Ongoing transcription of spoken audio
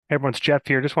Hey everyone, it's Jeff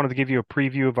here. Just wanted to give you a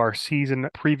preview of our season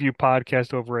preview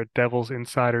podcast over at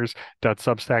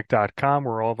devilsinsiders.substack.com,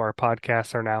 where all of our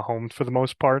podcasts are now homed for the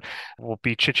most part. We'll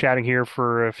be chit-chatting here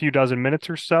for a few dozen minutes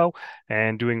or so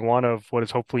and doing one of what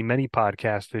is hopefully many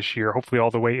podcasts this year, hopefully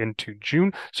all the way into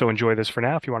June. So enjoy this for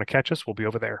now. If you want to catch us, we'll be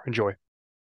over there. Enjoy.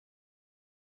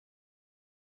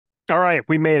 All right,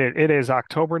 we made it. It is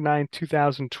October 9th,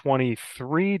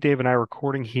 2023. Dave and I are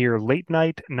recording here late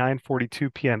night,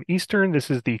 9:42 p.m. Eastern. This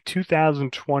is the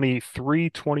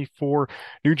 2023-24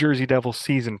 New Jersey Devils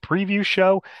season preview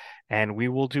show, and we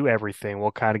will do everything.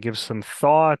 We'll kind of give some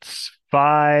thoughts,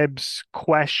 vibes,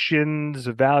 questions,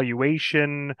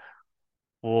 evaluation.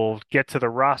 We'll get to the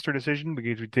roster decision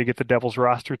because we did get the Devils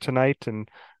roster tonight, and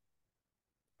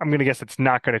I'm going to guess it's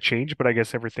not going to change, but I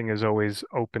guess everything is always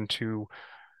open to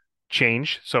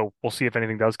change. So we'll see if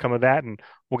anything does come of that. And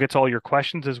we'll get to all your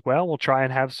questions as well. We'll try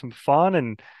and have some fun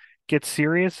and get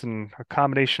serious and a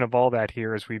combination of all that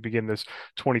here as we begin this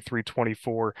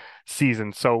 23-24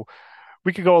 season. So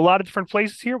we could go a lot of different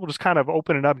places here. We'll just kind of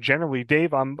open it up generally.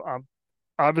 Dave, I'm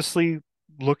obviously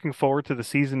looking forward to the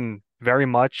season very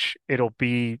much. It'll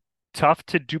be tough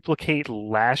to duplicate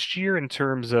last year in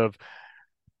terms of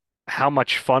how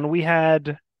much fun we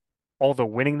had, all the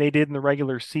winning they did in the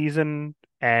regular season,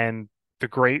 and the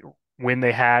great win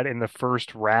they had in the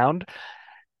first round.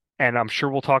 And I'm sure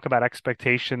we'll talk about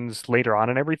expectations later on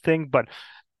and everything. But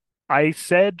I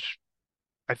said,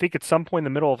 I think at some point in the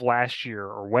middle of last year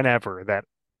or whenever, that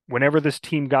whenever this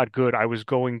team got good, I was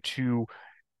going to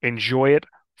enjoy it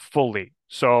fully.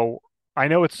 So I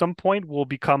know at some point we'll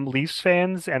become Leafs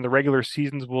fans and the regular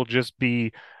seasons will just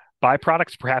be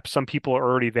byproducts. Perhaps some people are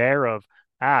already there of,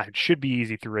 it should be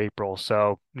easy through April.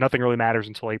 So nothing really matters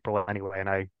until April anyway. And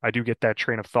I do get that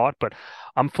train of thought, but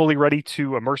I'm fully ready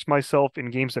to immerse myself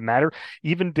in games that matter.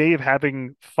 Even Dave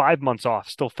having 5 months off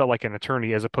still felt like an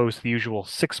eternity as opposed to the usual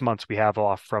 6 months we have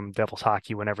off from Devils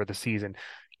hockey whenever the season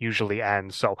usually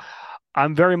ends. So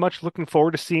I'm very much looking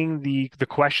forward to seeing the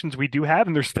questions we do have,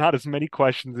 and there's not as many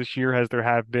questions this year as there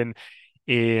have been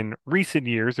in recent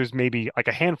years. There's maybe like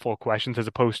a handful of questions as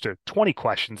opposed to 20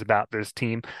 questions about this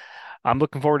team. I'm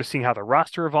looking forward to seeing how the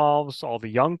roster evolves, all the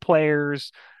young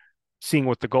players, seeing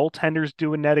what the goaltenders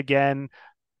do in net again.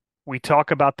 We talk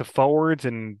about the forwards,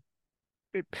 and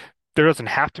it, there doesn't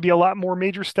have to be a lot more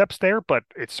major steps there, but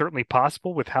it's certainly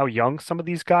possible with how young some of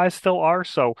these guys still are.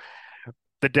 So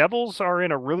the Devils are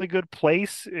in a really good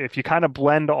place. If you kind of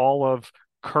blend all of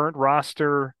current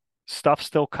roster stuff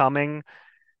still coming,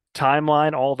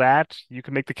 timeline, all that, you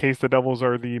can make the case the Devils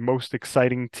are the most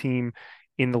exciting team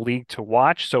in the league to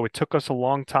watch. So it took us a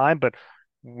long time, but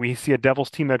we see a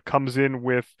Devils team that comes in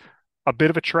with a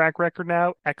bit of a track record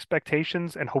now,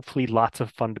 expectations, and hopefully lots of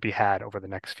fun to be had over the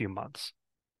next few months.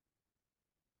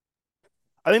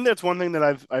 I think that's one thing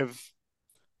that I've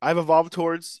evolved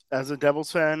towards as a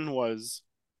Devils fan was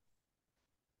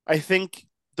I think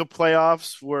the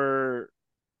playoffs were,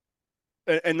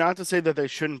 and not to say that they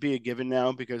shouldn't be a given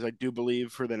now, because I do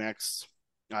believe for the next,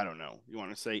 I don't know, you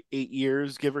want to say 8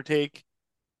 years, give or take,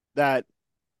 that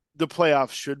the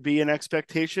playoffs should be an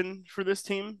expectation for this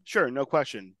team. Sure, no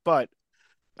question. But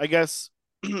I guess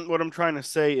what I'm trying to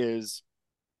say is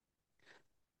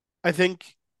I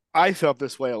think I felt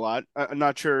this way a lot. I'm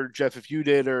not sure, Jeff, if you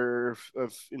did, or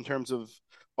if in terms of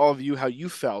all of you, how you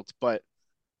felt, but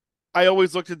I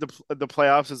always looked at the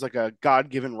playoffs as like a God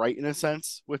given right in a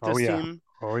sense with Oh this yeah. team,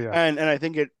 Oh yeah. and I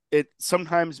think it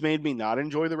sometimes made me not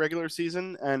enjoy the regular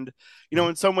season. And Mhm.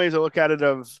 in some ways, I look at it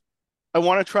of I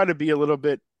want to try to be a little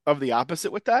bit of the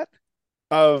opposite with that,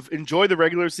 of enjoy the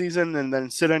regular season and then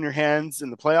sit on your hands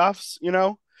in the playoffs.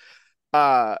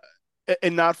 Uh,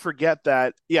 and not forget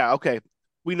that, yeah, okay,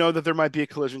 we know that there might be a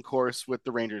collision course with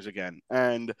the Rangers again.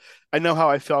 And I know how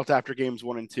I felt after games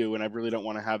 1 and 2, and I really don't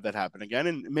want to have that happen again.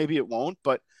 And maybe it won't,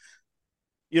 but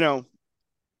you know,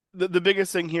 the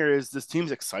biggest thing here is this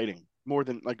team's exciting more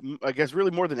than, like, I guess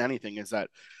really more than anything, is that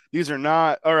these are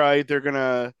not all right. They're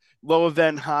gonna low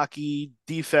event hockey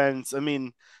defense. I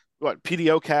mean, what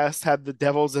PDO cast had the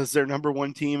Devils as their number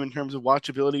one team in terms of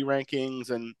watchability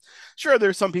rankings, and sure,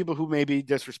 there's some people who may be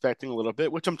disrespecting a little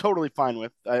bit, which I'm totally fine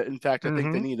with. In fact, I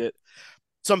think they Mhm. need it.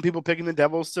 Some people picking the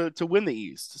Devils to win the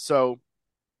East, so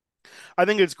I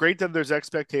think it's great that there's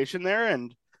expectation there.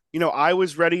 And I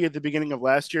was ready at the beginning of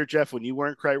last year, Jeff, when you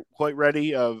weren't quite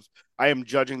ready. Of I am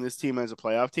judging this team as a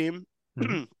playoff team,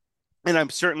 Mhm. and I'm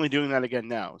certainly doing that again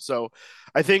now. So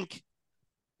I think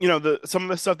the some of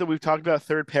the stuff that we've talked about,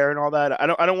 third pair and all that.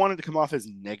 I don't want it to come off as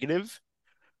negative.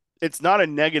 It's not a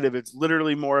negative. It's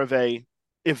literally more of a,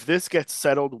 if this gets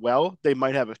settled well, they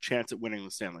might have a chance at winning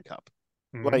the Stanley Cup.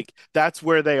 Mhm. Like that's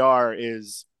where they are.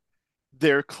 Is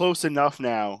they're close enough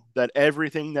now that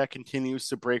everything that continues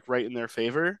to break right in their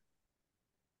favor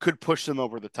could push them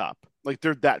over the top. Like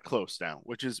they're that close now,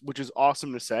 which is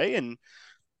awesome to say, and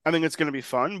I think it's going to be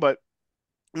fun. But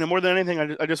more than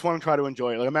anything, I just want to try to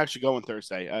enjoy it. Like I'm actually going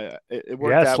Thursday. It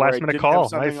worked Yes, out where last I minute didn't have call.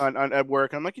 something Nice. on at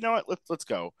work. I'm like, you know what? Let's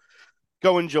go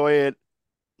enjoy it.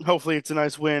 Hopefully, it's a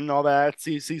nice win. All that.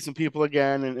 See some people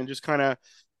again, and just kind of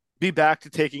be back to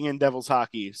taking in Devils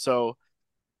hockey. So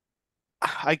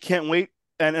I can't wait.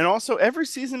 And also every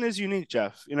season is unique,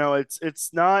 Jeff.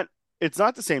 It's not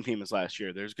the same team as last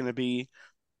year. There's going to be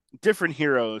different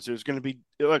heroes. There's going to be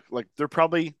like they're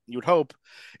probably you would hope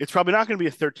it's probably not going to be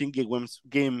a 13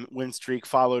 game win streak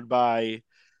followed by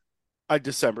a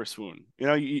December swoon.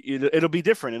 It'll be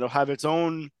different. It'll have its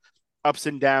own ups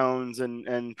and downs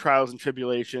and trials and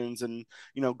tribulations and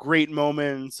great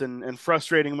moments and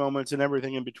frustrating moments and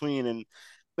everything in between.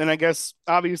 And I guess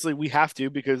obviously we have to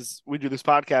because we do this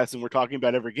podcast and we're talking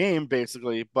about every game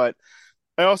basically. But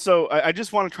I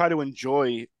just want to try to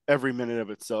enjoy every minute of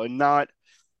it still and not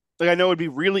like I know it'd be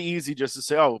really easy just to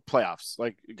say, oh, playoffs.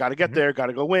 Like, got to get Mhm. there, got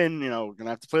to go win. Gonna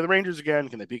have to play the Rangers again.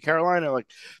 Can they beat Carolina? Like,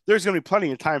 there's gonna be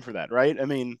plenty of time for that, right? I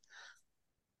mean,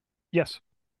 Yes.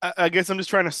 I guess I'm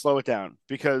just trying to slow it down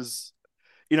because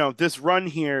this run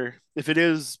here, if it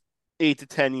is 8 to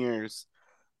 10 years,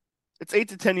 it's 8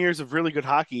 to 10 years of really good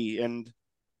hockey, and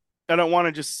I don't want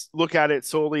to just look at it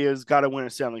solely as got to win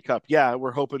a Stanley Cup. Yeah,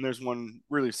 we're hoping there's one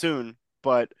really soon,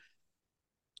 but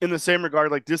in the same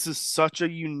regard, like this is such a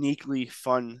uniquely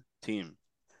fun team.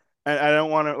 And I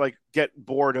don't want to like get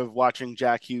bored of watching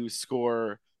Jack Hughes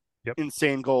score Yep.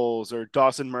 insane goals or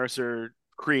Dawson Mercer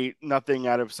create nothing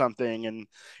out of something and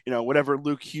whatever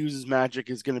Luke Hughes'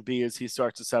 magic is going to be as he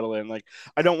starts to settle in. Like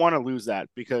I don't want to lose that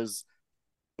because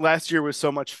last year was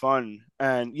so much fun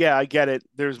and yeah, I get it.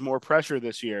 There's more pressure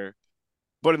this year,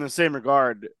 but in the same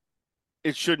regard,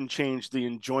 it shouldn't change the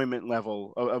enjoyment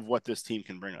level of what this team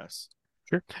can bring us.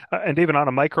 Sure. And even on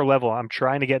a micro level, I'm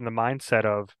trying to get in the mindset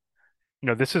of,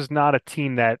 this is not a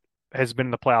team that has been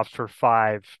in the playoffs for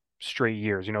 5 straight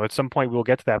years. At some point we'll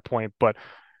get to that point, but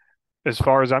as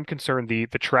far as I'm concerned, the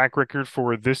track record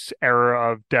for this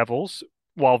era of Devils,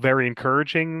 while very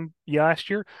encouraging last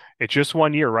year, it's just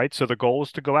 1 year, right? So the goal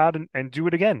is to go out and do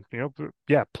it again.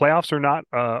 Yeah, playoffs are not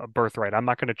a birthright. I'm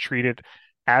not going to treat it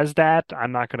as that.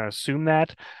 I'm not going to assume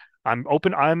that. I'm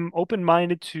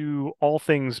open-minded to all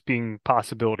things being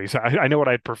possibilities. I know what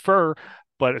I'd prefer,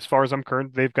 but as far as I'm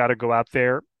concerned, they've got to go out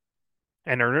there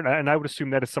and earn it. And I would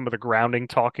assume that is some of the grounding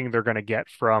talking they're going to get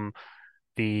from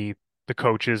the the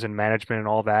coaches and management and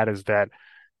all that is that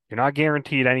you're not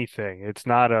guaranteed anything. It's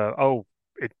not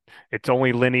it it's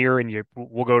only linear and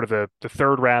we'll go to the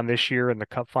third round this year and the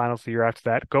cup finals the year after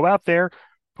that. Go out there,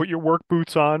 put your work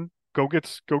boots on, go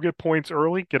get points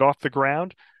early, get off the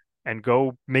ground, and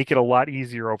go make it a lot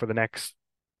easier over the next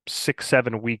 6,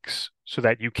 7 weeks so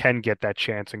that you can get that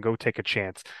chance and go take a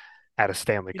chance at a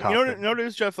Stanley You Cup. know, And what it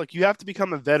is, Jeff. Like you have to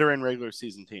become a veteran regular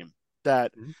season team.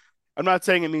 That I'm not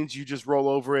saying it means you just roll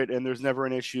over it and there's never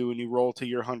an issue and you roll to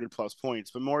your 100+ points,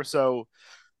 but more so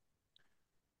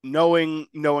knowing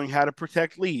how to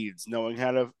protect leads, knowing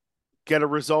how to get a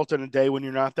result in a day when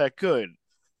you're not that good,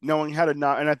 knowing how to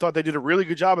not. And I thought they did a really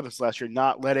good job of this last year,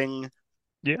 not letting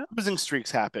yeah. losing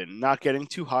streaks happen, not getting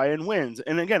too high in wins.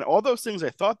 And again, all those things I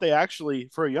thought they actually,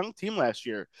 for a young team last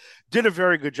year, did a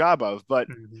very good job of. But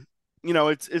Mhm.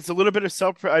 it's a little bit of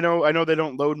self. I know they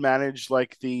don't load manage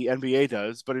like the NBA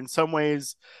does, but in some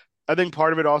ways, I think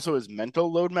part of it also is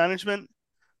mental load management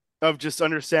of just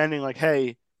understanding like,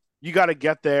 hey, you got to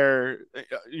get there.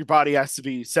 Your body has to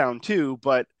be sound too,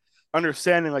 but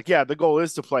understanding like, yeah, the goal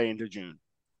is to play into June,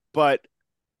 but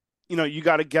you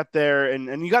got to get there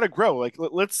and you got to grow. Like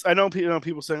let's. I know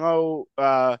people saying, oh,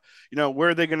 where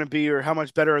are they going to be or how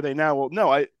much better are they now? Well,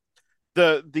 no,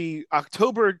 the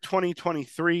October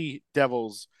 2023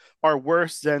 Devils are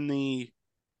worse than the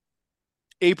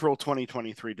April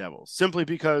 2023 Devils simply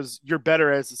because you're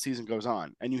better as the season goes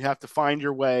on and you have to find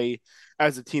your way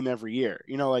as a team every year.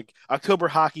 Like October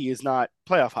hockey is not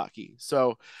playoff hockey.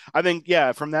 So I think,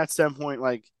 yeah, from that standpoint,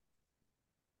 like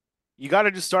you got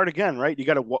to just start again, right? You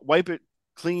got to wipe it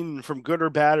clean from good or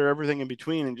bad or everything in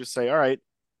between and just say, all right,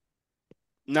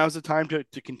 now's the time to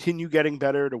continue getting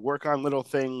better, to work on little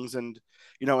things and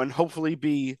hopefully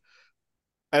be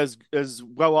as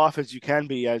well off as you can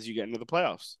be as you get into the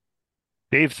playoffs.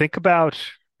 Dave, think about,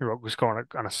 was going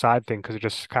on a side thing because it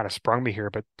just kind of sprung me here,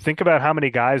 but think about how many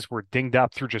guys were dinged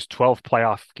up through just 12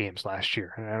 playoff games last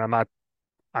year. And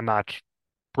I'm not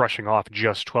brushing off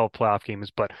just 12 playoff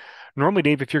games, but normally,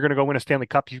 Dave, if you're going to go win a Stanley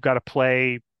Cup, you've got to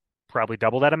play probably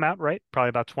double that amount, right? Probably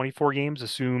about 24 games,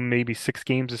 assume maybe 6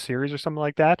 games a series or something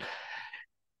like that.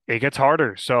 It gets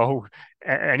harder. So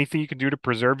anything you can do to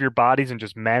preserve your bodies and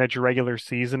just manage your regular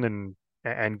season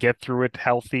and get through it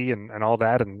healthy and all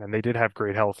that. And they did have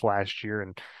great health last year.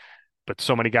 And but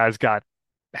so many guys got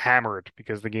hammered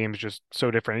because the game's just so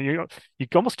different. You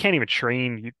almost can't even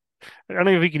train. I don't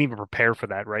know if you can even prepare for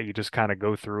that, right? You just kind of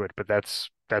go through it, but that's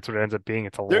what it ends up being.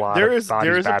 It's a There lot there of is there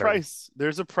bodies is a battering. price.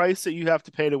 There's a price that you have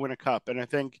to pay to win a cup, and I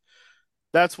think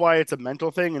that's why it's a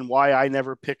mental thing and why I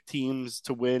never pick teams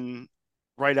to win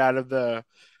right out of the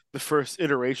first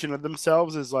iteration of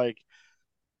themselves is like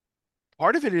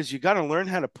part of it is you got to learn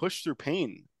how to push through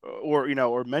pain or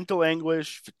or mental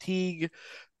anguish, fatigue,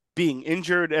 being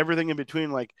injured, everything in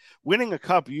between. Like winning a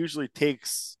cup usually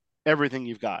takes everything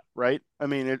you've got, right? I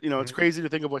mean, it's Mhm. crazy to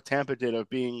think of what Tampa did of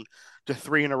being to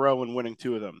three in a row and winning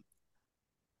two of them.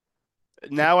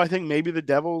 Now I think maybe the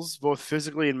Devils, both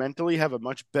physically and mentally, have a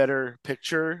much better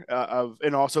picture of,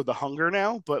 and also the hunger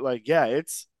now. But like, yeah,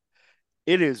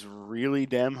 it is really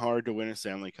damn hard to win a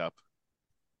Stanley Cup.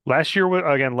 Last year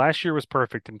was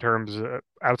perfect in terms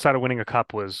outside of winning a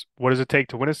cup was what does it take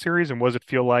to win a series and what does it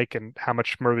feel like and how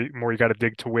much more you got to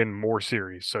dig to win more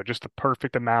series. So just the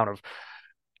perfect amount of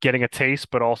getting a taste,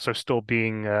 but also still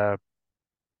being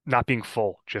not being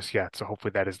full just yet. So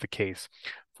hopefully that is the case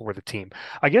for the team.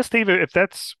 I guess, David,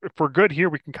 if we're good here,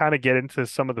 we can kind of get into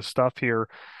some of the stuff here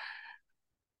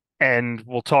and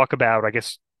we'll talk about, I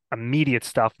guess, immediate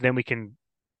stuff. Then we can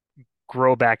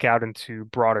grow back out into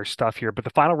broader stuff here. But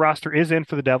the final roster is in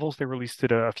for the Devils. They released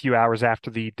it a few hours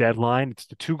after the deadline. It's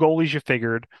the two goalies you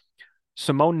figured.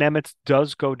 Simone Nemitz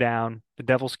does go down. The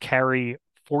Devils carry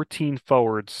 14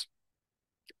 forwards.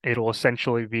 It'll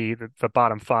essentially be the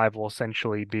bottom five will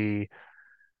essentially be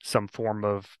some form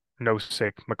of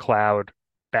Nosek, McLeod,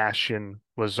 Bastian,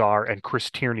 Lazar, and Chris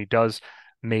Tierney does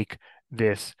make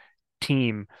this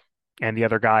team. And the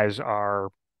other guys are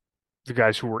the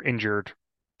guys who were injured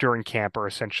during camp or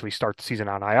essentially start the season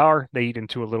on IR. They eat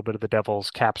into a little bit of the Devils'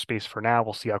 cap space for now.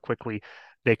 We'll see how quickly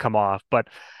they come off. But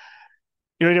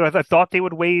I thought they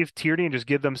would waive Tierney and just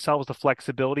give themselves the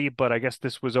flexibility, but I guess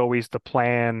this was always the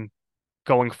plan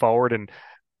going forward. And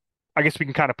I guess we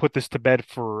can kind of put this to bed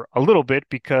for a little bit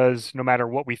because no matter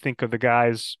what we think of the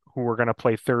guys who are going to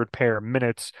play third pair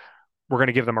minutes, we're going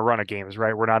to give them a run of games,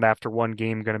 right? We're not after one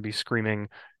game going to be screaming,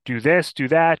 do this, do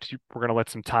that. We're going to let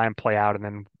some time play out and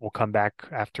then we'll come back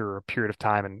after a period of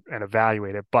time and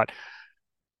evaluate it. But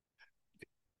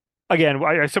again,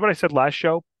 I said what I said last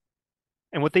show,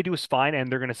 and what they do is fine.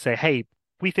 And they're going to say, hey,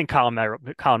 we think Colin Miller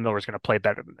is going to play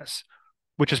better than this,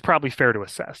 which is probably fair to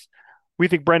assess. We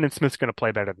think Brendan Smith's going to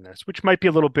play better than this, which might be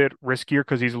a little bit riskier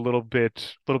because he's a little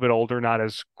bit older, not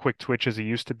as quick twitch as he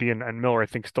used to be, and Miller I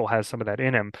think still has some of that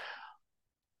in him.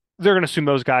 They're going to assume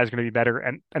those guys are going to be better,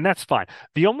 and that's fine.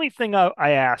 The only thing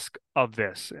I ask of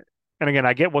this, and again,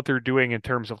 I get what they're doing in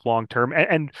terms of long term,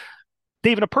 and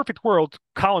Dave, in a perfect world,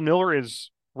 Colin Miller is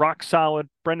rock solid,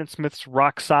 Brendan Smith's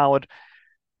rock solid,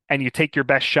 and you take your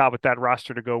best shot with that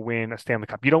roster to go win a Stanley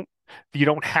Cup. You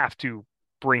don't have to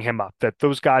bring him up. That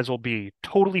those guys will be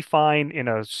totally fine in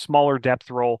a smaller depth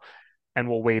role, and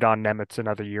we'll wait on Nemitz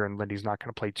another year, and Lindy's not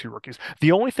going to play two rookies.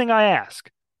 The only thing I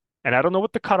ask, and I don't know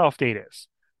what the cutoff date is,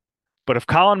 but if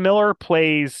Colin Miller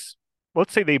plays,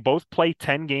 let's say they both play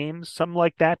 10 games, something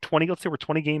like that, 20, let's say we're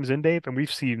 20 games in, Dave, and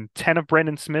we've seen 10 of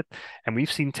Brendan Smith and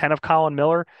we've seen 10 of Colin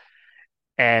Miller,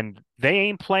 and they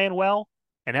ain't playing well.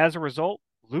 And as a result,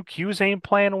 Luke Hughes ain't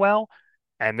playing well,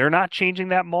 and they're not changing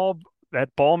that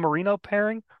ball Marino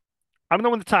pairing. I don't know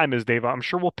when the time is, Dave. I'm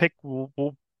sure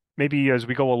we'll maybe as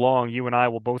we go along, you and I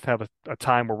will both have a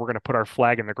time where we're going to put our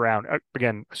flag in the ground.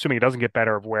 Again, assuming it doesn't get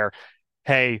better, of where,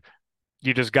 hey,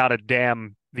 you just got to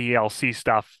damn the ELC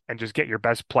stuff and just get your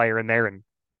best player in there and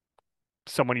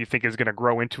someone you think is going to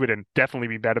grow into it and definitely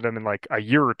be better than in like a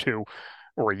year or two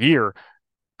or a year,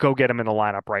 go get him in the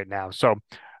lineup right now. So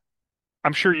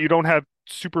I'm sure you don't have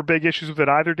super big issues with it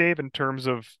either, Dave, in terms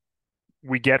of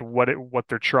we get what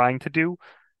they're trying to do.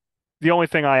 The only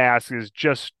thing I ask is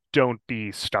just don't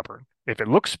be stubborn. If it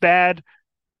looks bad,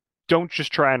 don't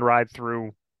just try and ride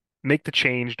through. Make the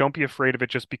change. Don't be afraid of it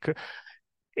just because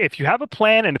if you have a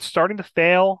plan and it's starting to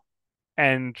fail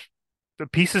and the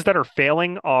pieces that are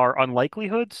failing are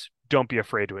unlikelihoods, don't be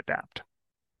afraid to adapt.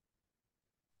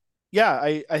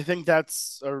 Yeah, I think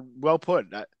that's well put.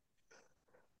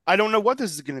 I don't know what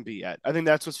this is going to be yet. I think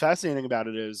that's what's fascinating about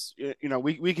it is,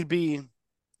 we could be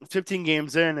 15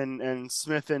 games in and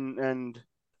Smith and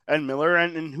Miller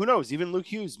and who knows, even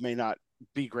Luke Hughes may not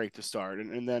be great to start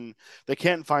and then they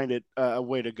can't find it a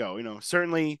way to go.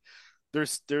 Certainly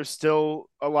there's still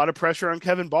a lot of pressure on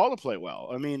Kevin Ball to play well.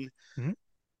 I mean, Mhm.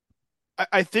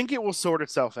 I think it will sort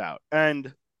itself out.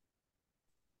 And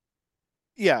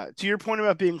yeah, to your point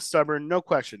about being stubborn, no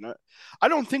question. I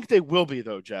don't think they will be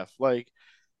though, Jeff. Like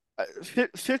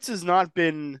Fitz has not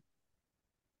been.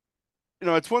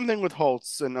 It's one thing with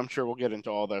Holtz, and I'm sure we'll get into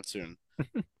all that soon.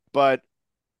 But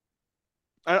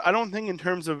I don't think in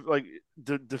terms of like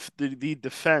the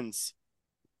defense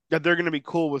that they're going to be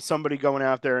cool with somebody going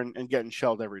out there and getting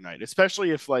shelled every night,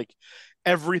 especially if like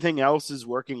everything else is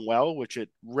working well, which it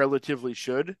relatively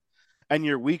should, and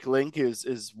your weak link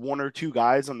is one or two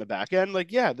guys on the back end.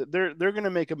 Like, yeah, they're going to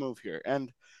make a move here,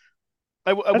 and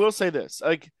I That- will say this: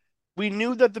 like, we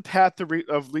knew that the path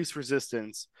of least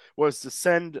resistance was to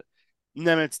send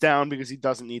Nemitz down because he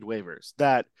doesn't need waivers.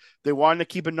 That they wanted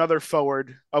to keep another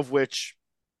forward, of which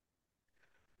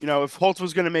if Holtz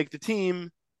was going to make the team,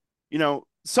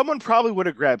 someone probably would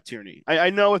have grabbed Tierney. I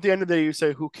know at the end of the day, you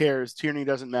say, who cares? Tierney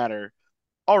doesn't matter.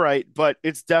 All right, but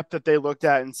it's depth that they looked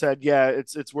at and said, yeah,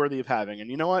 it's worthy of having. And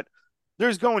you know what?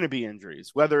 There's going to be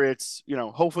injuries, whether it's,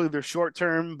 hopefully they're short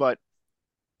term, but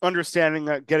understanding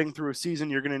that getting through a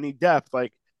season, you're going to need depth.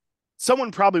 Like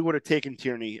someone probably would have taken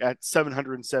Tierney at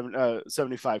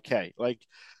 775K. Like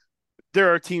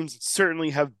there are teams that certainly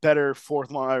have better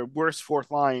fourth line or worse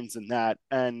fourth lines than that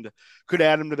and could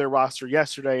add them to their roster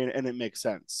yesterday and it makes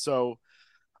sense. So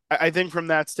I think from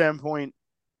that standpoint,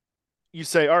 you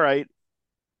say, all right,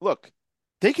 look,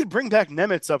 they could bring back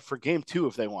Nemitz up for game 2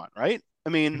 if they want, right? I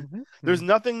mean, Mhm. there's Mhm.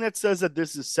 nothing that says that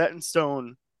this is set in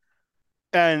stone.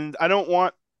 And I don't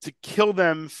want to kill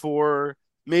them for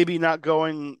maybe not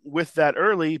going with that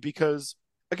early because,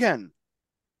 again,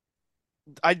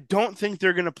 I don't think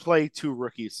they're going to play two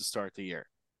rookies to start the year.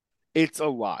 It's a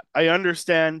lot. I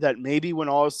understand that maybe when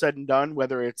all is said and done,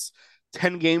 whether it's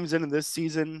 10 games into this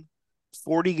season,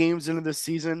 40 games into this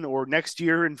season, or next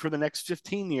year and for the next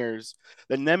 15 years,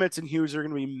 that Nemitz and Hughes are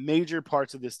going to be major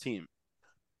parts of this team.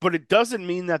 But it doesn't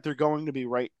mean that they're going to be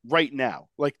right now,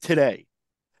 like today.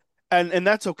 And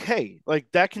that's okay. Like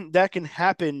that can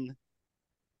happen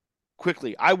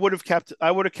quickly. I would have kept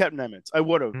Nemitz. I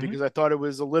would have Mhm. because I thought it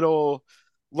was a little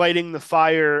lighting the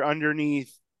fire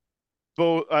underneath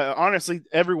both honestly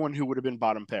everyone who would have been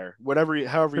bottom pair, however you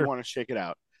Sure. want to shake it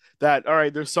out. That all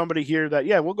right, there's somebody here that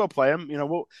yeah, we'll go play him.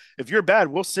 We'll if you're bad,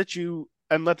 we'll sit you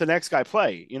and let the next guy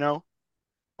play.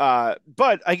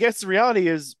 But I guess the reality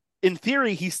is in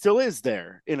theory he still is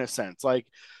there in a sense. Like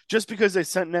just because they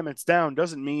sent Nemitz down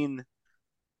doesn't mean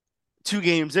 2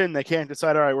 games in they can't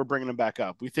decide all right, we're bringing him back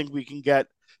up. We think we can get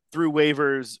through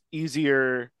waivers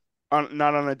easier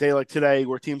not on a day like today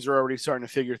where teams are already starting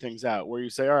to figure things out where you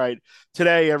say all right,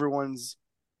 today everyone's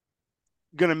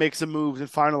going to make some moves and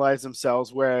finalize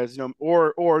themselves. Whereas,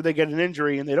 or they get an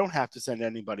injury and they don't have to send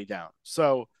anybody down.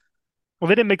 So, Well,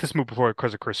 they didn't make this move before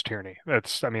because of Chris Tierney. I mean, I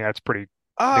think that's pretty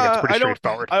I don't,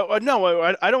 straightforward.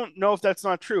 no, I don't know if that's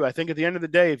not true. I think at the end of the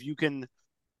day, if you can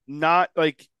not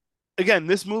like, again,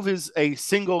 this move is a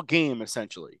single game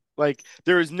essentially. Like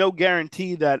there is no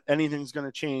guarantee that anything's going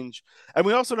to change, and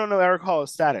we also don't know Eric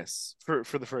Hall's status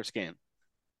for the first game.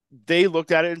 They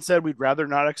looked at it and said we'd rather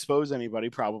not expose anybody,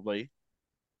 probably.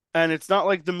 And it's not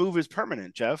like the move is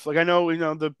permanent, Jeff. Like I know,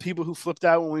 the people who flipped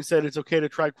out when we said it's okay to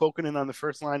try Quokenin on the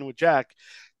first line with Jack.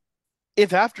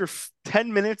 If after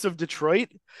 10 minutes of Detroit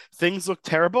things look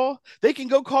terrible, they can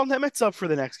go call Nemitz up for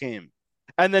the next game.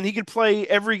 And then he could play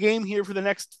every game here for the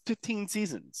next 15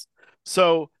 seasons.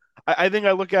 So I think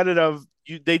I look at it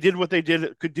they did what they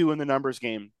could do in the numbers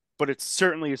game, but it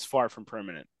certainly is far from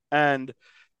permanent. And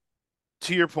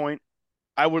to your point,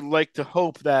 I would like to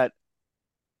hope that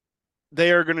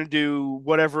they are going to do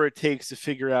whatever it takes to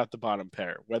figure out the bottom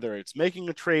pair, whether it's making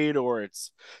a trade or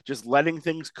it's just letting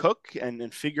things cook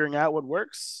and figuring out what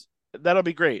works. That'll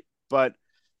be great. But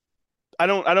I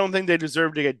don't think they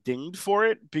deserve to get dinged for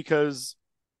it because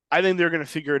I think they're going to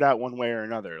figure it out one way or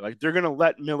another. Like they're going to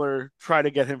let Miller try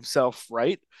to get himself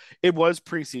right. It was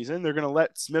preseason. They're going to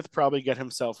let Smith probably get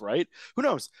himself right. Who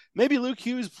knows? Maybe Luke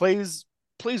Hughes plays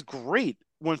great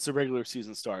once the regular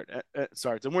season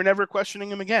starts, and we're never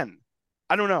questioning him again.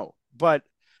 I don't know, but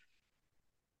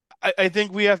I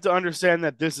think we have to understand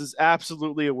that this is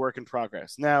absolutely a work in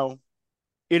progress. Now,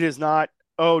 it is not,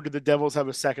 oh, do the Devils have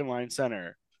a second line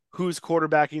center? Who's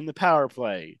quarterbacking the power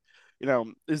play?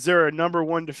 Is there a number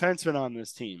one defenseman on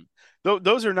this team?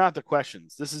 Those are not the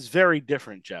questions. This is very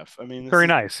different, Jeff. I mean, this Very is,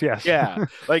 nice. Yes. yeah,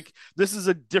 like this is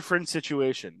a different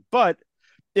situation. But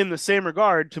in the same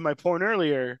regard, to my point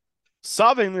earlier,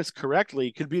 solving this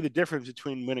correctly could be the difference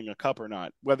between winning a cup or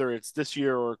not, whether it's this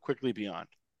year or quickly beyond.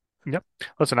 Yep.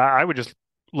 Listen, I would just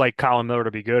like Colin Miller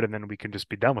to be good, and then we can just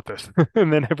be done with this,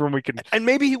 and then everyone we can, And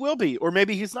maybe he will be, or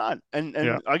maybe he's not. And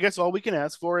yeah, I guess all we can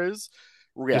ask for is just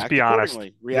react be honest. accordingly.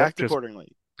 Yep, React just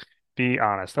accordingly. be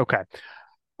honest. Okay.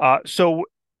 So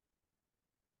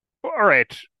all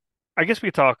right, I guess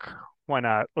we talk. Why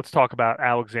not? Let's talk about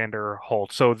Alexander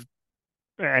Holt. So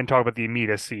and talk about the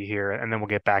immediacy here, and then we'll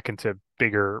get back into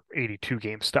bigger 82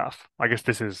 game stuff. I guess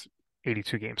this is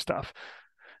 82 game stuff.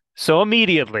 So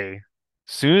immediately,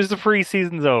 as soon as the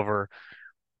preseason's over,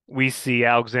 we see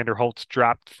Alexander Holtz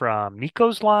dropped from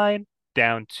Nico's line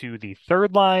down to the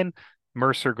third line.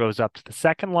 Mercer goes up to the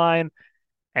second line,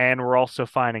 and we're also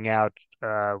finding out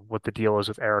what the deal is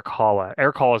with Eric Halla.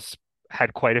 Eric Halla's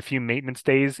had quite a few maintenance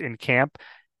days in camp,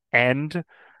 and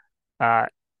uh,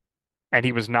 and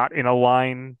he was not in a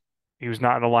line. He was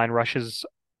not in a line rushes,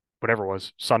 whatever it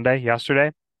was, Sunday,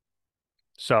 yesterday.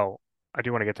 So I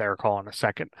do want to get to Eric Hall in a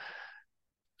second.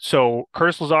 So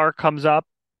Curtis Lazar comes up.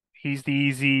 He's the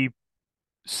easy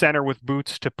center with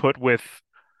boots to put with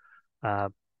uh,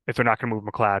 if they're not going to move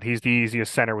McLeod. He's the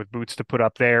easiest center with boots to put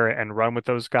up there and run with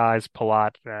those guys.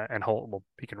 Palat and Holt. Well,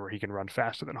 he can run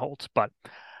faster than Holtz, but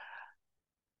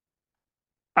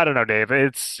I don't know, Dave.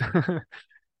 It's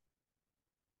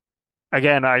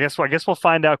again. I guess we'll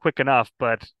find out quick enough.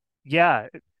 But yeah,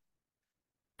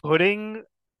 putting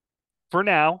for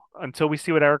now until we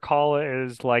see what Eric Hall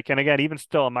is like. And again, even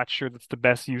still, I'm not sure that's the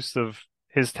best use of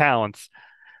his talents.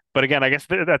 But again, I guess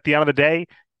at the end of the day,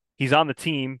 he's on the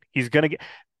team. He's going to get.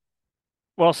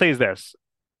 What I'll say is this: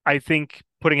 I think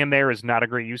putting him there is not a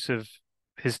great use of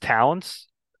his talents,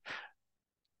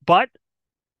 but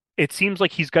it seems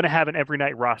like he's going to have an every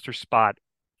night roster spot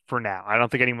for now. I don't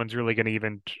think anyone's really going to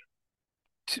even.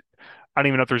 I don't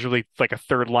even know if there's really like a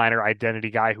third liner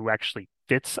identity guy who actually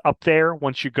fits up there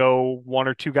once you go one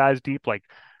or two guys deep. Like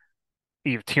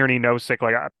Eve Tierney, Nosek,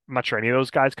 like I'm not sure any of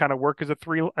those guys kind of work as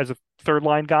a third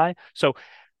line guy. So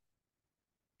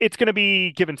it's going to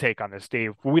be give and take on this,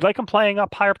 Dave. Would we like him playing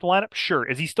up higher up the lineup? Sure.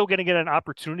 Is he still going to get an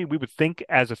opportunity? We would think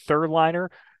as a third liner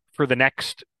for the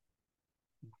next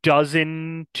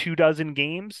dozen, 2 dozen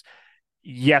games.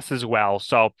 Yes, as well.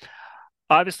 So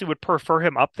obviously would prefer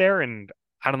him up there, and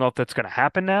I don't know if that's going to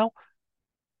happen now.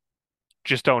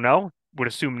 Just don't know. Would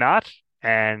assume not,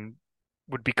 and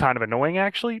would be kind of annoying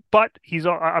actually. But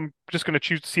I'm just going to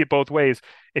choose to see it both ways.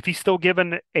 If he's still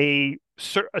given a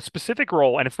specific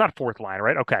role, and it's not fourth line,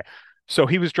 right? Okay, so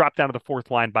he was dropped down to the fourth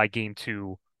line by game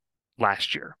two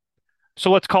last year.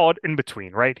 So let's call it in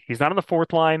between, right? He's not on the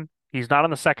fourth line. He's not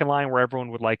on the second line where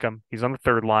everyone would like him. He's on the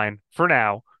third line for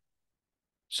now.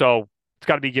 So it's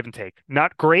got to be give and take.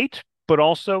 Not great, but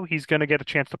also he's going to get a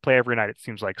chance to play every night, it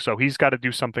seems like. So he's got to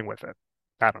do something with it.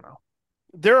 I don't know.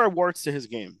 There are warts to his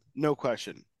game, no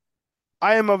question.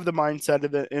 I am of the mindset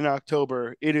that in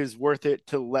October, it is worth it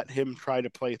to let him try to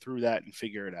play through that and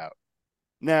figure it out.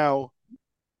 Now,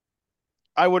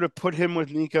 I would have put him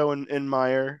with Nico and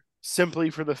Meyer simply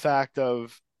for the fact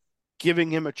of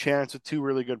giving him a chance with two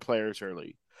really good players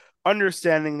early,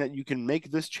 understanding that you can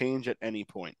make this change at any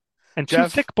point. And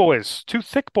Jeff, two thick boys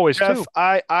Jeff, too.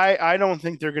 I don't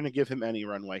think they're going to give him any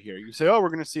runway here. You say, oh, we're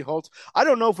going to see Holtz. I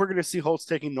don't know if we're going to see Holtz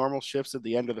taking normal shifts at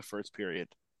the end of the first period.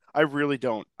 I really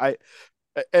don't.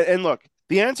 And look,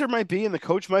 the answer might be, and the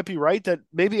coach might be right that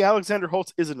maybe Alexander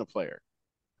Holtz isn't a player.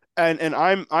 And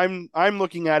I'm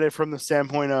looking at it from the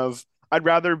standpoint of I'd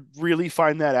rather really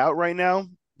find that out right now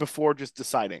before just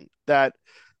deciding that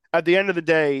at the end of the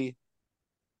day,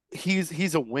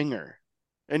 he's a winger,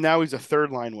 and now he's a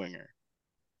third line winger.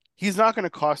 He's not going to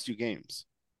cost you games.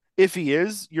 If he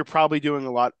is, you're probably doing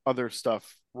a lot other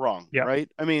stuff wrong, Yep. right?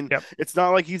 I mean, Yep. it's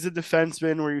not like he's a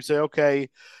defenseman where you say, okay,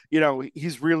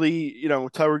 he's really,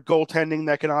 toward goaltending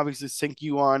that can obviously sink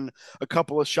you on a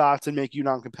couple of shots and make you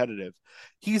non-competitive.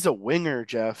 He's a winger,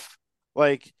 Jeff.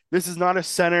 Like this is not a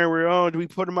center where do we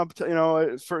put him up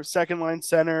to, for a second line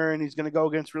center and he's going to go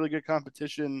against really good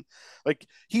competition. Like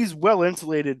he's well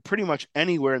insulated pretty much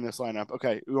anywhere in this lineup.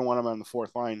 Okay, we don't want him on the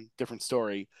fourth line, different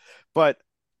story, but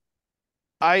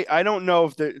I don't know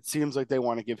if it seems like they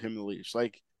want to give him the leash.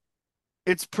 Like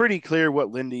it's pretty clear what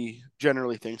Lindy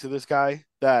generally thinks of this guy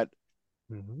that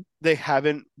Hmm. they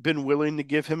haven't been willing to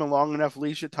give him a long enough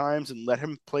leash at times and let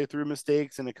him play through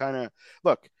mistakes. And it kind of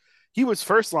look, he was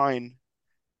first line.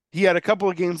 He had a couple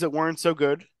of games that weren't so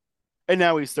good, and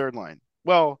now he's third line.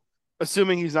 Well,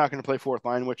 assuming he's not going to play fourth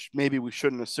line, which maybe we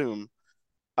shouldn't assume,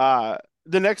 the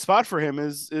next spot for him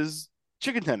is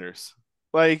chicken tenders.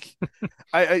 Like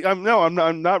I'm no,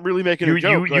 I'm not really making a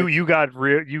joke. Like You got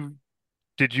real. You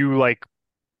did you like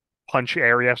punch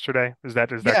air yesterday? Is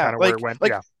that yeah, kind of where it went?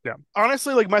 like Yeah. Yeah.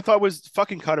 honestly, like my thought was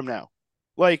fucking cut him now.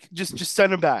 Like just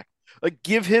send him back. Like,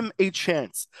 give him a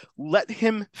chance. Let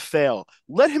him fail.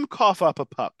 Let him cough up a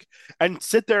puck and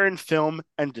sit there and film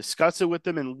and discuss it with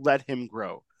him and let him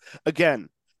grow. Again,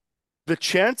 the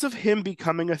chance of him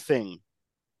becoming a thing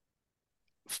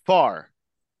far,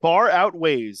 far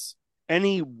outweighs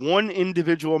any one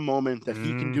individual moment that he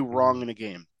can do wrong Hmm. in a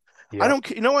game. I Yep. don't,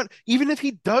 you know what? Even if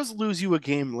he does lose you a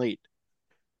game late,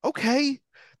 okay,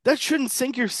 that shouldn't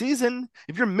sink your season.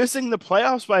 If you're missing the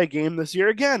playoffs by a game this year,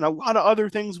 again, a lot of other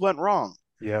things went wrong.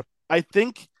 Yep. I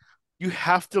think you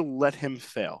have to let him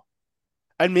fail.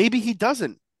 And maybe he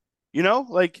doesn't.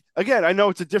 Like, again, I know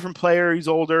it's a different player. He's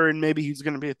older and maybe he's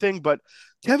going to be a thing, but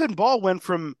Kevin Ball went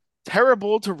from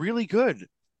terrible to really good.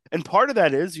 And part of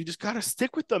that is you just got to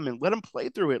stick with them and let them play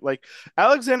through it. Like,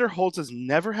 Alexander Holtz has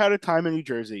never had a time in New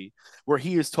Jersey where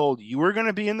he is told, you are going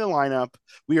to be in the lineup.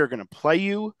 We are going to play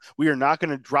you. We are not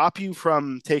going to drop you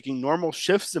from taking normal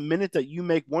shifts the minute that you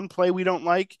make one play we don't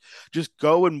like. Just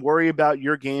go and worry about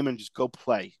your game and just go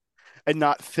play and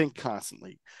not think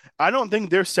constantly. I don't think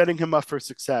they're setting him up for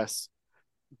success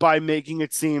by making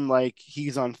it seem like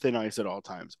he's on thin ice at all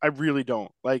times. I really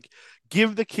don't. Like,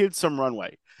 give the kid some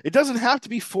runway. It doesn't have to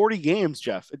be 40 games,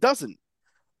 Jeff. It doesn't.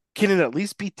 Can it at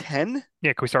least be 10?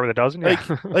 Yeah, can we start with a dozen? Yeah.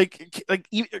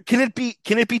 Can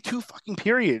it be two fucking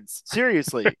periods?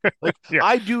 Seriously. Like, Yeah.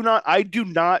 I do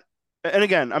not, and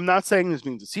again, I'm not saying this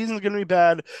means the season's going to be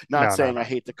bad, not No, no, saying I no.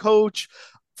 hate the coach.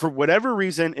 For whatever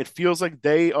reason, it feels like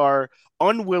they are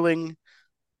unwilling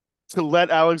to let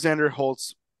Alexander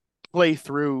Holtz play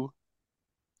through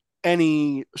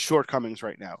any shortcomings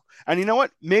right now. And you know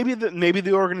what? Maybe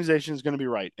the organization is going to be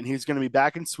right, and he's going to be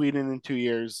back in Sweden in 2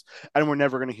 years, and we're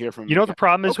never going to hear from You him know what the again.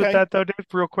 problem is with Okay, that though, Dave,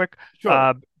 real quick? sure.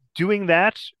 Uh, Doing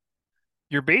that,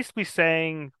 you're basically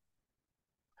saying,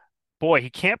 boy, he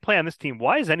can't play on this team.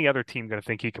 Why is any other team going to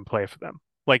think he can play for them?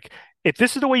 Like, if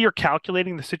this is the way you're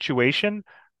calculating the situation,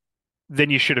 then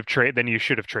you should have traded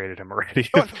him already.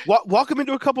 Walk him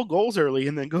into a couple goals early,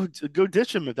 and then go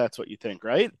ditch him if that's what you think,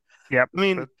 right? Yep. I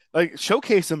mean, like,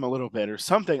 showcase him a little bit or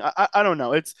something. I don't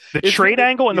know. It's The it's trade really,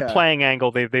 angle and the yeah. playing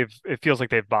angle, they've it feels like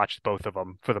they've botched both of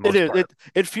them for the It most is. part.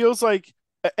 It feels like,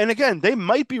 and again, they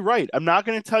might be right. I'm not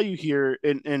going to tell you here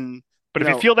in But you if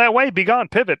you know, feel that way, be gone.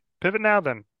 Pivot now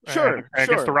then. And sure, I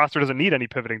guess the sure. roster doesn't need any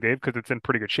pivoting, Dave, because it's in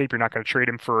pretty good shape. You're not going to trade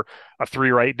him for a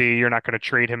three right D. You're not going to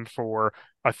trade him for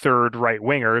a third right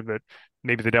winger that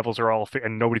maybe the Devils are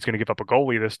and nobody's going to give up a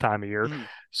goalie this time of year. Mhm.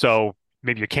 So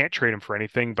maybe you can't trade him for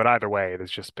anything. But either way, it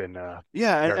has just been Yeah,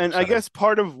 and, very and I upsetting. guess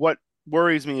part of what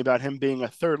worries me about him being a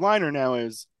third liner now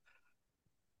is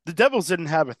the Devils didn't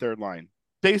have a third line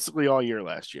basically all year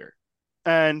last year.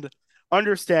 And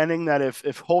understanding that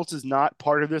if Holtz is not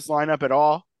part of this lineup at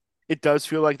all, it does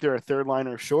feel like they're a third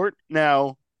liner short.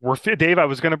 Now, Dave, I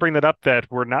was going to bring that up that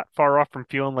we're not far off from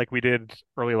feeling like we did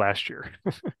early last year.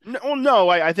 no,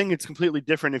 I think it's completely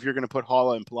different if you're going to put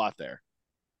Halla and Palat there.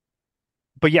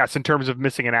 But yes, in terms of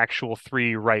missing an actual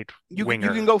three right You can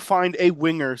winger, go find a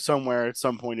winger somewhere at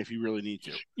some point if you really need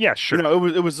to. yeah, sure.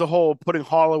 It was the whole putting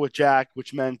Halla with Jack,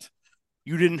 which meant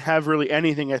you didn't have really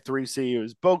anything at 3C. It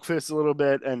was Boakfist a little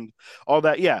bit and all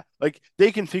that. Yeah, like,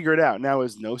 they can figure it out. Now,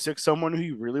 is Nosek someone who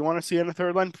you really want to see on the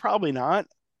third line? Probably not.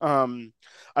 Um,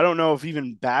 I don't know if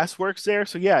even Bass works there.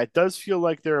 So yeah, it does feel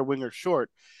like they're a winger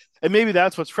short. And maybe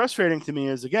that's what's frustrating to me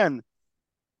is, again,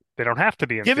 They don't have to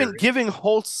be in giving theory. giving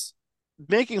Holtz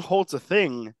making Holtz a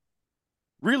thing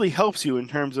really helps you in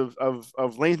terms of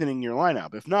lengthening your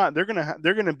lineup. If not, they're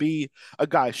gonna be a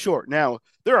guy short. Now,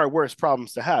 there are worse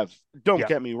problems to have. Don't Yeah.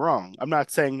 get me wrong. I'm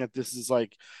not saying that this is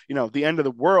like, the end of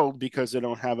the world because they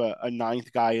don't have a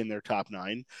ninth guy in their top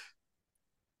nine.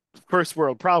 First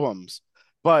world problems,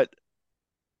 but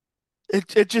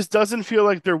it just doesn't feel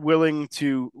like they're willing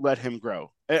to let him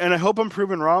grow. And I hope I'm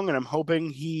proven wrong, and I'm hoping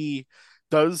he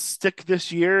does stick this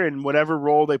year in whatever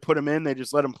role they put him in. They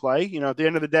just let him play. At the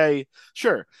end of the day,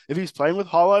 sure, if he's playing with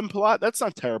Hala and Palat, that's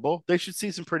not terrible. They should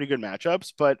see some pretty good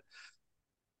matchups, but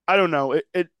I don't know.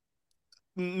 It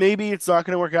maybe it's not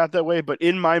going to work out that way, but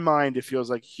in my mind, it feels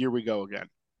like here we go again.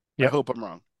 I Yep. hope I'm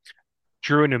wrong.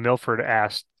 Drew in New Milford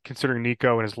asked, considering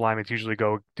Nico and his linemen usually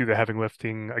go do the heavy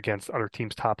lifting against other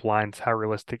teams' top lines, how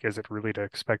realistic is it really to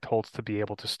expect Holtz to be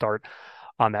able to start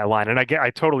on that line? And I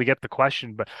totally get the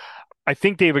question, but I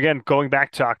think Dave, again, going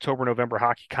back to October, November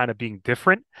hockey kind of being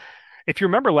different. If you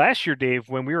remember last year, Dave,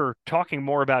 when we were talking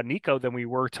more about Nico than we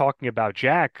were talking about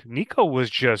Jack, Nico was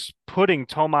just putting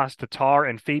Tomas Tatar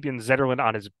and Fabian Zetterlund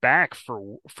on his back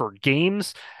for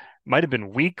games. Might have been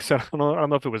weeks. I don't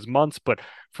know if it was months, but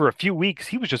for a few weeks,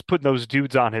 he was just putting those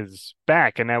dudes on his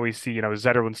back. And now we see,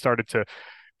 Zetterlund started to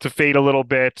to fade a little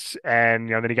bit, and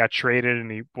then he got traded, and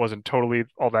he wasn't totally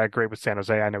all that great with San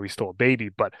Jose. I know he's still a baby,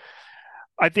 but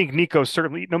I think Nico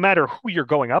certainly, no matter who you're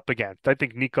going up against, I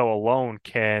think Nico alone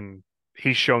can.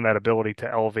 He's shown that ability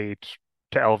to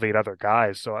elevate other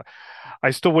guys. So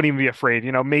I still wouldn't even be afraid.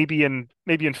 Maybe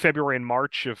in February and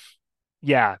March, if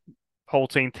yeah,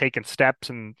 Holtz ain't taking steps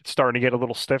and it's starting to get a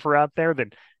little stiffer out there,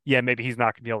 then yeah, maybe he's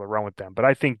not going to be able to run with them. But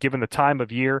I think given the time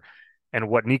of year and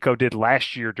what Nico did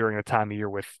last year during the time of year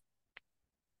with,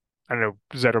 I don't know,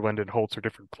 Zetterlund and Holtz are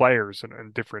different players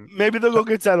and different. Maybe they'll go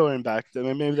get Zettelman back. I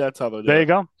mean, maybe that's how they'll do There you it.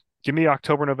 go. Give me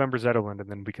October, November Zetterlund, and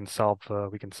then we can solve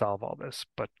all this.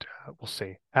 But we'll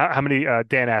see. How many?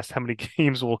 Dan asked, how many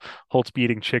games will Holtz be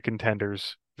eating chicken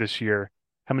tenders this year?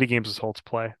 How many games does Holtz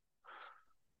play?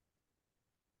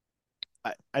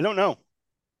 I don't know.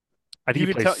 I think You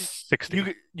he could plays tell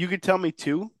sixty. you could tell me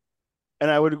two,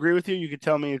 and I would agree with you. You could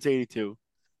tell me it's 82.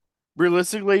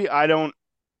 Realistically, I don't.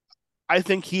 I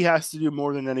think he has to do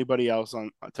more than anybody else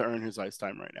on to earn his ice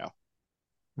time right now.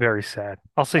 Very sad.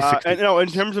 I'll say And 60. no, in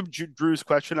terms of Drew's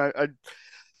question,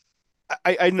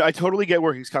 I totally get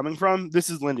where he's coming from. This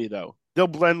is Lindy though. They'll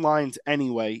blend lines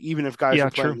anyway, even if guys are Yeah,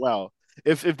 playing true. well.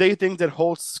 If they think that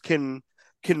Holtz can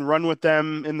run with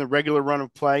them in the regular run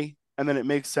of play, and then it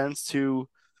makes sense to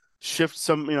shift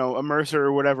some, a Mercer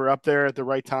or whatever up there at the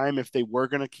right time if they were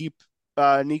going to keep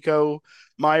Nico,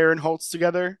 Meyer, and Holtz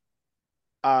together,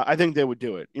 I think they would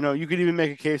do it. You could even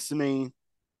make a case to me.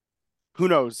 Who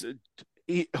knows?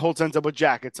 Holtz ends up with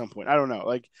Jack at some point. I don't know.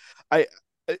 Like I,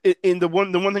 in the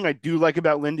one thing I do like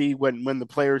about Lindy when the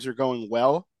players are going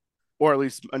well, or at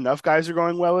least enough guys are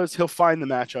going well, is he'll find the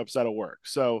matchups that'll work.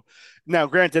 So now,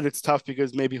 granted, it's tough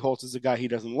because maybe Holtz is a guy he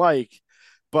doesn't like,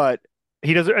 but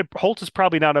He doesn't. Holtz is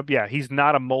probably not a. Yeah, he's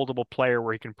not a moldable player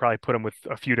where he can probably put him with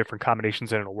a few different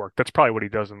combinations and it'll work. That's probably what he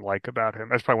doesn't like about him.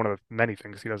 That's probably one of the many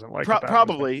things he doesn't like about him is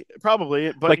that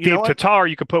probably, but like you know Dave what? Tatar,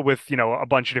 you could put with, a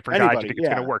bunch of different guys. You Anybody, think it's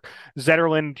going to yeah. work.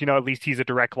 Zetterlund, at least he's a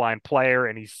direct line player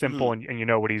and he's simple Hmm. and you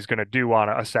know what he's going to do on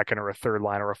a second or a third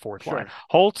line or a fourth line. Sure.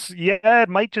 Holtz, yeah, it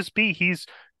might just be he's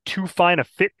too fine a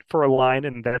fit for a line,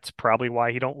 and that's probably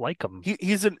why he don't like him.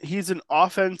 He's an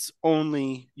offense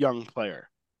only young player.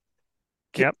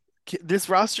 Ca- Yep, this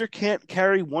roster can't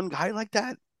carry one guy like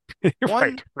that. you're right,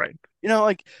 One, right.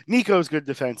 like Nico's good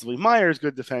defensively, Meyer's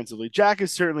good defensively, Jack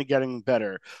is certainly getting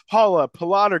better. Paula,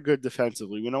 Pilat are good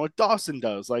defensively. We know what Dawson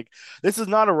does. Like this is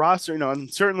not a roster,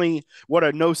 and certainly what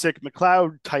a Nosek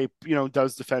McLeod type,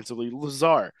 does defensively.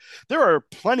 Lazar, there are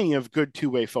plenty of good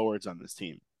two-way forwards on this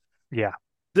team. Yeah,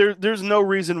 There's no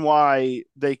reason why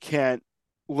they can't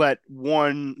let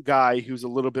one guy who's a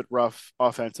little bit rough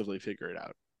offensively figure it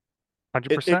out.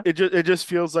 It it 100%. it just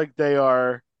feels like they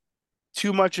are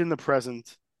too much in the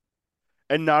present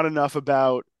and not enough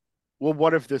about, well,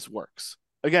 what if this works?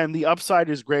 Again, the upside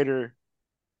is greater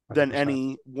than 100%.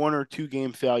 any 1 or 2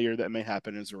 game failure that may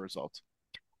happen as a result.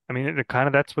 I mean, it kind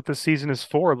of that's what this season is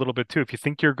for a little bit too. If you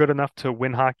think you're good enough to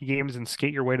win hockey games and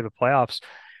skate your way to the playoffs,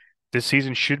 this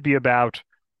season should be about.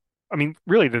 I mean,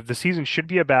 really, the season should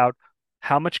be about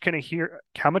how much can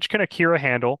Akira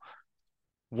handle,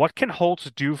 what can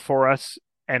Holtz do for us,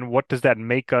 and what does that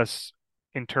make us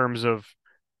in terms of,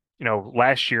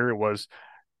 last year it was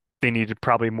they needed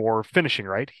probably more finishing,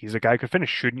 right? He's a guy who can finish.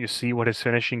 Shouldn't you see what his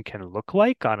finishing can look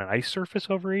like on an ice surface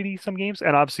over 80 some games?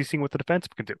 And obviously seeing what the defense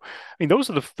can do. I mean, those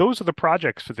are the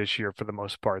projects for this year for the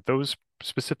most part. Those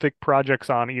specific projects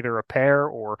on either a pair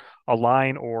or a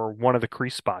line or one of the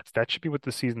crease spots. That should be what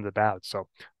the season's about. So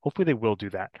hopefully they will do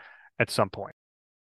that at some point.